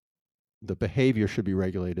 The behavior should be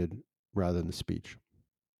regulated rather than the speech.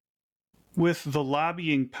 With the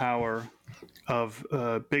lobbying power of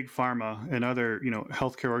big pharma and other,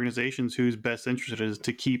 healthcare organizations whose best interest it is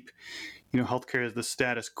to keep, healthcare as the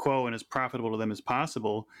status quo and as profitable to them as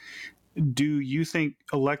possible, do you think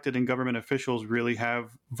elected and government officials really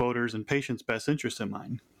have voters and patients' best interests in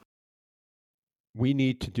mind? We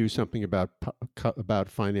need to do something about the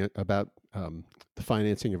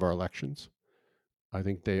financing of our elections. I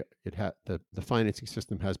think the financing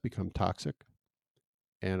system has become toxic,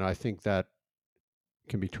 and I think that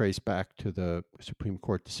can be traced back to the Supreme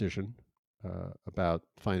Court decision about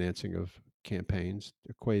financing of campaigns,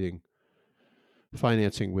 equating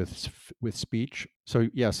financing with speech. So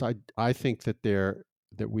yes, I think that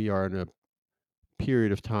we are in a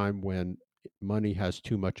period of time when money has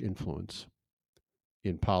too much influence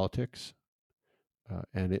in politics,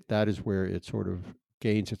 and that is where it sort of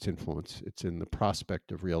gains its influence. It's in the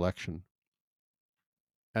prospect of reelection.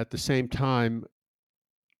 At the same time,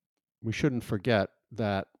 we shouldn't forget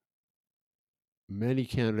that many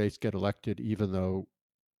candidates get elected even though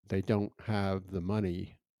they don't have the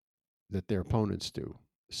money that their opponents do.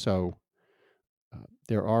 So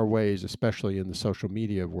there are ways, especially in the social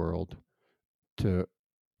media world, to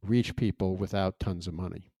reach people without tons of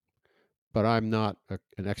money. But I'm not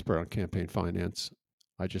an expert on campaign finance.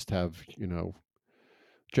 I just have,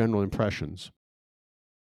 general impressions.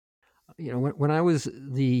 When I was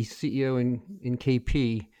the CEO in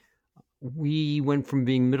KP, we went from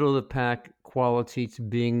being middle of the pack quality to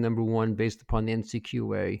being number one based upon the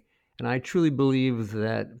NCQA. And I truly believe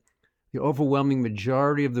that the overwhelming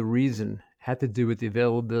majority of the reason had to do with the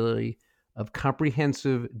availability of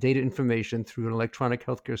comprehensive data information through an electronic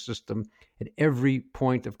healthcare system at every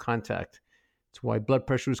point of contact. It's why blood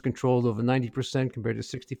pressure was controlled over 90% compared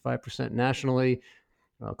to 65% nationally.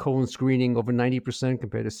 Colon screening over 90%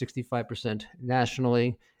 compared to 65%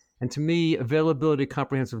 nationally. And to me, availability of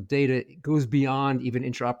comprehensive data goes beyond even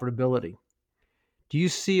interoperability. Do you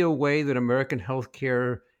see a way that American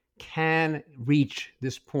healthcare can reach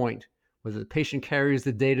this point, whether the patient carries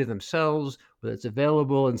the data themselves, whether it's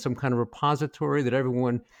available in some kind of repository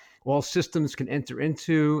that all systems can enter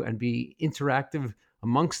into and be interactive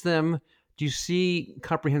amongst them? Do you see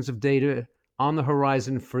comprehensive data on the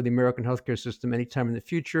horizon for the American healthcare system anytime in the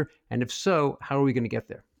future? And if so, how are we going to get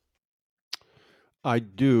there? I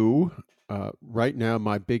do. Right now,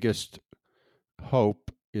 my biggest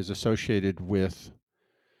hope is associated with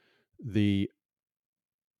the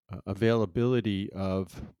availability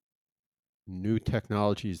of new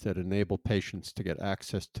technologies that enable patients to get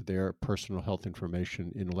access to their personal health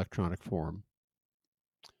information in electronic form.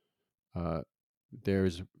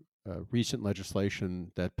 There's recent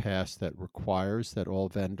legislation that passed that requires that all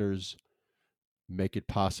vendors make it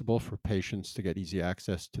possible for patients to get easy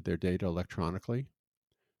access to their data electronically,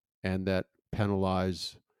 and that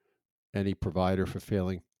penalize any provider for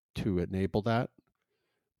failing to enable that.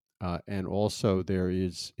 And also there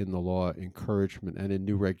is in the law encouragement, and in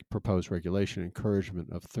new proposed regulation, encouragement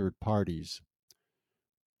of third parties.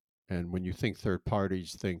 And when you think third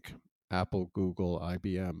parties, think Apple, Google,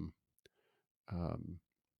 IBM,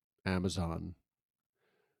 Amazon,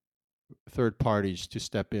 third parties to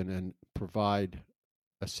step in and provide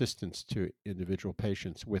assistance to individual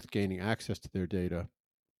patients with gaining access to their data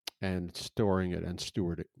and storing it and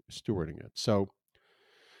stewarding it. So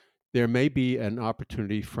there may be an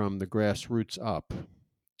opportunity from the grassroots up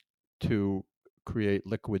to create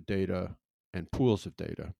liquid data and pools of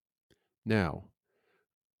data. Now,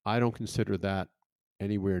 I don't consider that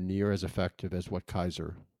anywhere near as effective as what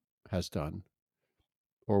Kaiser has done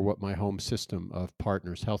or what my home system of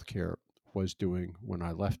Partners Healthcare was doing when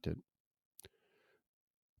I left it.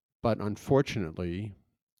 But unfortunately,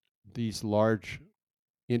 these large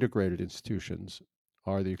integrated institutions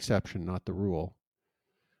are the exception, not the rule.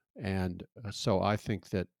 And so I think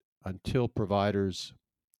that until providers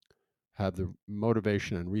have the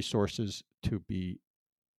motivation and resources to be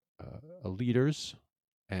leaders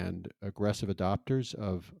and aggressive adopters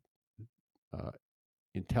of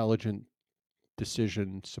intelligent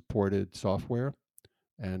decision supported software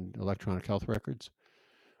and electronic health records,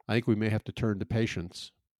 I think we may have to turn to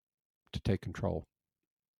patients to take control.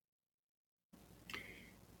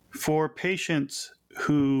 For patients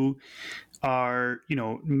who are,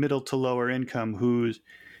 middle to lower income, whose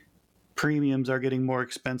premiums are getting more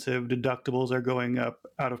expensive, deductibles are going up,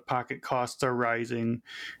 out-of-pocket costs are rising,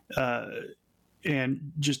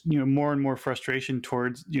 and just more and more frustration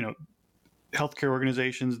towards healthcare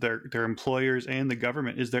organizations, their employers, and the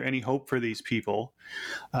government. Is there any hope for these people?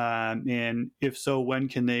 And if so, when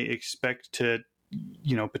can they expect to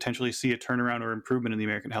potentially see a turnaround or improvement in the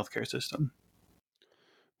American healthcare system?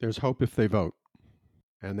 There's hope if they vote,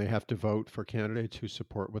 and they have to vote for candidates who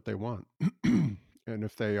support what they want. And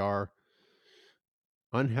if they are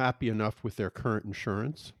unhappy enough with their current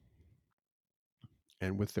insurance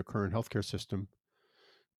and with their current healthcare system,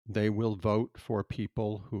 they will vote for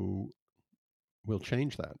people who will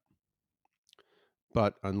change that.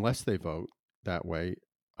 But unless they vote that way,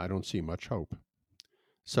 I don't see much hope.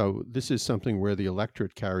 So this is something where the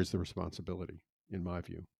electorate carries the responsibility, in my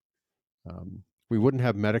view. We wouldn't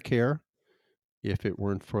have Medicare if it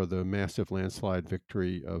weren't for the massive landslide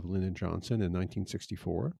victory of Lyndon Johnson in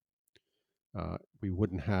 1964. We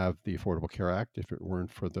wouldn't have the Affordable Care Act if it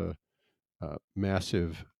weren't for the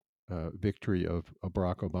massive victory of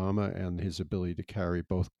Barack Obama and his ability to carry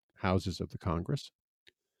both houses of the Congress.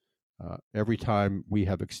 Every time we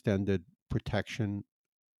have extended protection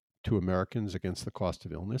to Americans against the cost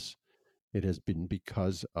of illness, it has been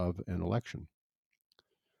because of an election.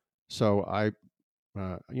 So I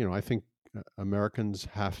think Americans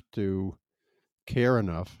have to care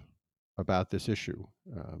enough about this issue.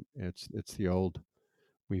 It's the old,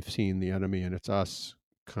 we've seen the enemy and it's us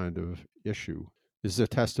kind of issue. This is a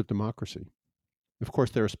test of democracy. Of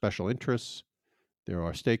course, there are special interests. There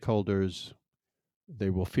are stakeholders.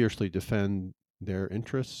 They will fiercely defend their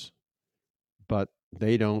interests, but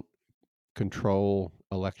they don't control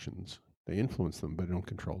elections. They influence them, but they don't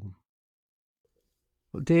control them.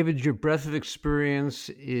 Well, David, your breadth of experience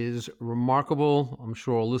is remarkable. I'm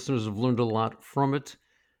sure our listeners have learned a lot from it.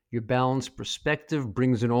 Your balanced perspective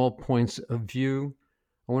brings in all points of view.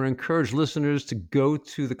 I want to encourage listeners to go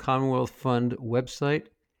to the Commonwealth Fund website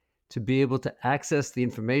to be able to access the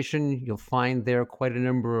information. You'll find there quite a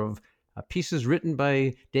number of pieces written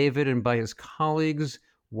by David and by his colleagues,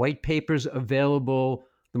 white papers available,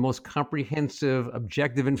 the most comprehensive,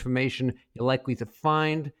 objective information you're likely to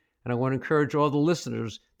find. And I want to encourage all the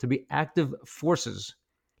listeners to be active forces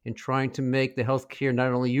in trying to make the health care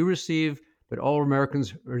not only you receive, but all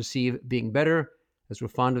Americans receive being better. As we're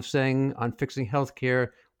fond of saying on Fixing Healthcare,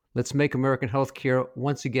 let's make American healthcare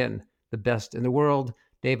once again the best in the world.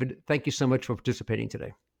 David, thank you so much for participating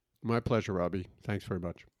today. My pleasure, Robbie. Thanks very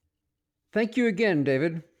much. Thank you again,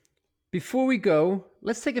 David. Before we go,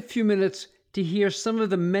 let's take a few minutes to hear some of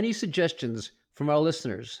the many suggestions from our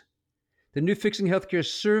listeners. The new Fixing Healthcare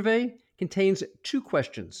survey contains 2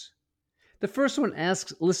 questions. The first one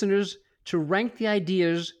asks listeners to rank the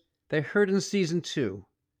ideas they heard in Season 2.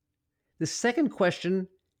 The second question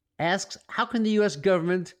asks, how can the U.S.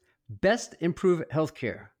 government best improve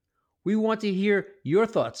healthcare? We want to hear your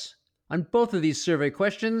thoughts on both of these survey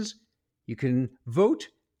questions. You can vote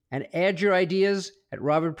and add your ideas at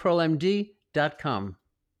robertpearlmd.com.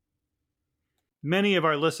 Many of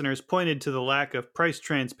our listeners pointed to the lack of price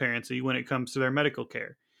transparency when it comes to their medical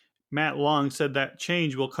care. Matt Long said that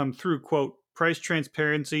change will come through, quote, price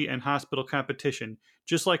transparency and hospital competition,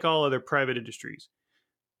 just like all other private industries.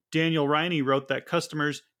 Daniel Riney wrote that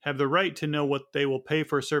customers have the right to know what they will pay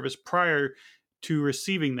for a service prior to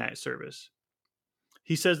receiving that service.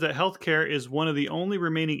 He says that healthcare is one of the only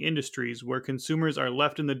remaining industries where consumers are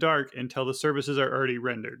left in the dark until the services are already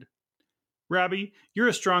rendered. Robbie, you're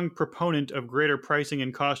a strong proponent of greater pricing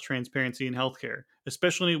and cost transparency in healthcare,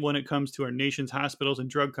 especially when it comes to our nation's hospitals and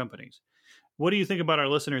drug companies. What do you think about our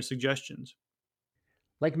listeners' suggestions?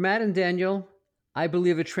 Like Matt and Daniel, I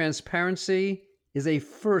believe that transparency is a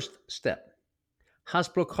first step.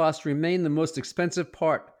 Hospital costs remain the most expensive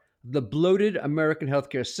part of the bloated American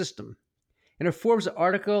healthcare system. In a Forbes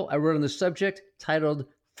article I wrote on the subject titled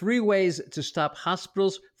 3 Ways to Stop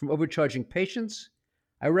Hospitals from Overcharging Patients,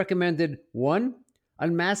 I recommended 1,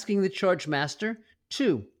 unmasking the charge master,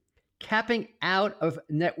 2, capping out of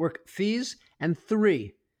network fees, and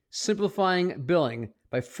 3, simplifying billing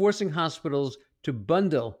by forcing hospitals to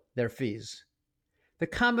bundle their fees. The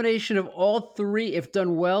combination of all 3, if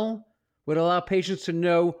done well, would allow patients to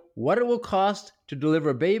know what it will cost to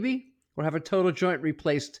deliver a baby or have a total joint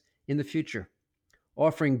replaced in the future,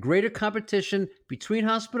 offering greater competition between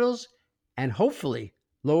hospitals and hopefully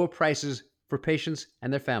lower prices for patients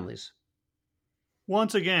and their families.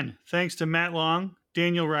 Once again, thanks to Matt Long,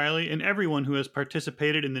 Daniel Riley, and everyone who has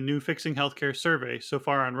participated in the new Fixing Healthcare survey so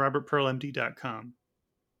far on robertpearlmd.com.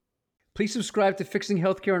 Please subscribe to Fixing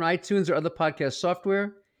Healthcare on iTunes or other podcast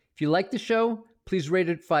software. If you like the show, please rate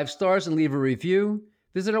it 5 stars and leave a review.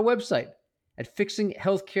 Visit our website at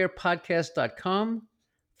fixinghealthcarepodcast.com.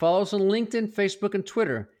 Follow us on LinkedIn, Facebook, and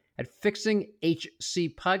Twitter at Fixing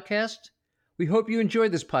HC Podcast. We hope you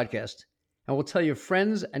enjoyed this podcast, and we'll tell your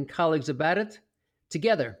friends and colleagues about it.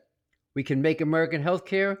 Together, we can make American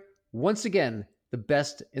healthcare once again the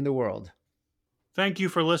best in the world. Thank you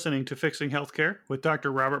for listening to Fixing Healthcare with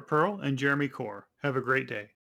Dr. Robert Pearl and Jeremy Corr. Have a great day.